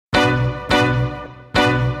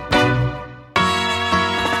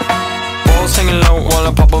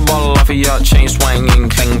I pop a bottle off of yacht. Chain swinging,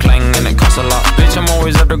 clang clang, and it costs a lot. Bitch, I'm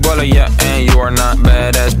always after guallla, yeah, and you are not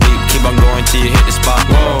badass beat. Keep on going till you hit the spot.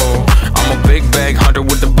 Whoa, I'm a big bag hunter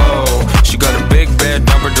with the bow. She got a big bed,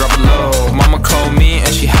 number drop it low. Mama called me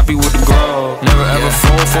and she happy with the grow. Never ever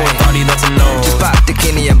fall for a thottie, that's a no. Just pop the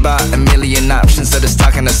Kenny about a million options. So it's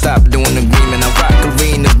talking to stop doing agreement. I rock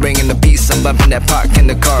arenas, bringing the peace. I'm bumping that park in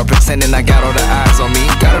the car, pretending I got all the eyes on me.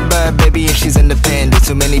 Got a bad baby and she's independent.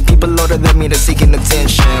 Too many people older than me, they're seeking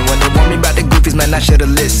attention. When they want me about the goofies, man, I should've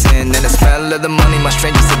listened. And the smell of the money, my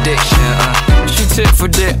strangest addiction. She tit for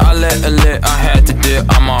dick, I let her lit. I had to dip,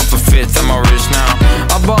 I'm off a fifth, I'm all rich now.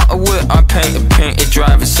 I bought a whip, I paint a paint, it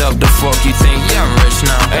drive itself. The fuck you think? Yeah, I'm rich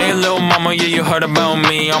now. Hey, little mama, yeah, you heard about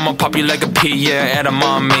me. I'ma pop you like a pea, yeah,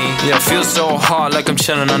 edamame. Yeah, feel so hot like I'm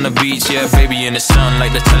chilling on the beach. Yeah, baby in the sun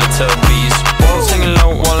like the Teletubbies. Singing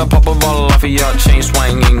low while I pop a bottle off of yacht. Chain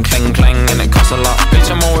swinging, clang clang, and it costs a lot. Bitch,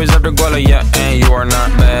 I'm always after guallla, yeah, and you are not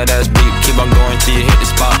badass beat. Keep on going till you hit the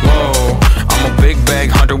spot. Whoa, I'm a big bag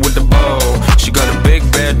hunter with the bow. She got a big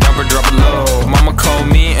bed, number drop it low. Mama called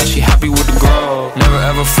me and she happy with the grow. Never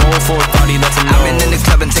ever fall for a thottie, that's a no. I've been in the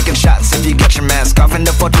club and taking shots. If you got your mask off in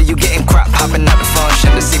the photo, you getting crap. Hopping out the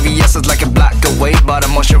function, the CVS is like a block away. Bought a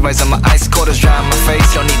moisturizer, my ice cold is dry on my face.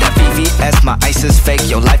 Don't need that VVS, my ice is fake.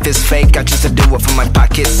 Your life is fake, I choose to do it for my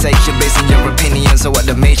pocket's sake. You're basing your opinions on what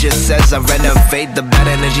the major says. I renovate the bad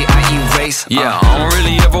energy, I erase. Yeah, I don't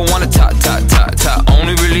really ever wanna top.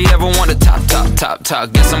 Only really ever wanna top.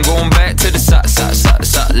 Guess I'm going back to the side.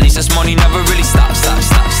 At least this money never really stop.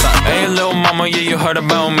 Hey, little mama, yeah, you heard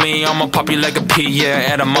about me. I'ma pop you like a pea,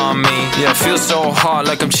 yeah, edamame. Yeah, feel so hot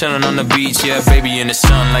like I'm chilling on the beach. Yeah, baby in the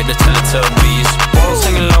sun like the Teletubbies.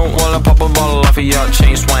 Singing low while I pop a bottle off of yacht.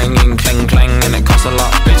 Chain swinging, clang clang, and it costs a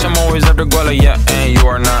lot. Bitch, I'm always after guallla, yeah, and you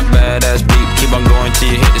are not badass beat. Keep on going till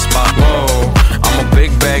you hit the spot. Whoa, I'm a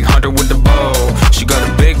big bag hunter with the bow. She got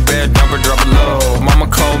a big bed, number drop it low. Mama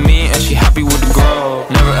called me and she happy with the grow.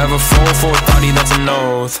 Never ever fall for a thottie, that's an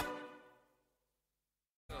oath.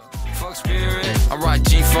 Fuck spirit, I ride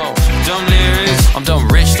G4. Dumb lyrics, I'm dumb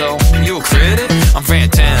rich though. You a critic? I'm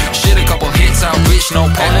fantastic. Shit, a couple hits out, bitch, no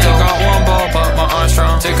panic. Only got one ball, but my arms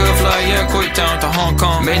strong. Take a flight, yeah, quick down to Hong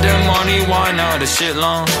Kong. Made that money, why now? This shit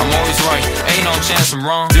long. I'm always right, ain't no chance I'm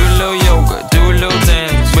wrong. Do a little yoga, do a little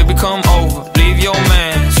dance. Baby, come over, leave your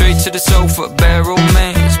man. Straight to the sofa, bad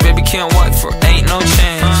romance. Baby, can't wipe for, ain't no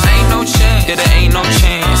chance. Ain't no chance, yeah, there ain't no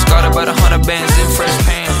chance. Got about 100 bands in fresh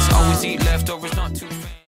pants. Always eat leftovers, not too fan.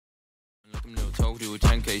 Do a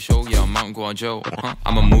 10K show, yeah, I'm Mountain Guallo.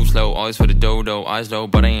 I'ma move slow, always for the dodo. Eyes low,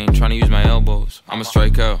 but I ain't tryna use my elbows. I'ma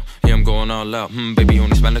strike out, yeah, I'm going all out. Baby,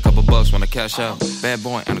 only spend a couple bucks when I cash out. Bad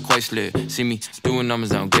boy, and I quite slit. See me doing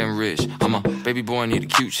numbers now, getting rich. I'm a baby boy, I need a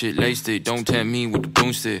cute shit. Laced it, don't tempt me with the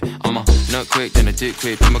boomstick. I'm a nut quick, then a dick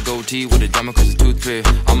quick. Put my goatee with a diamond cause it's toothpick.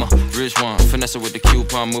 I'm a rich one, finesse with the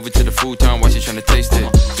coupon. Move it to the food town, why she tryna taste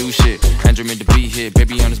it? Do shit, Andrew made the beat hit.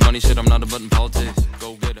 Baby on his money shit, I'm not a button politics.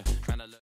 Go get her.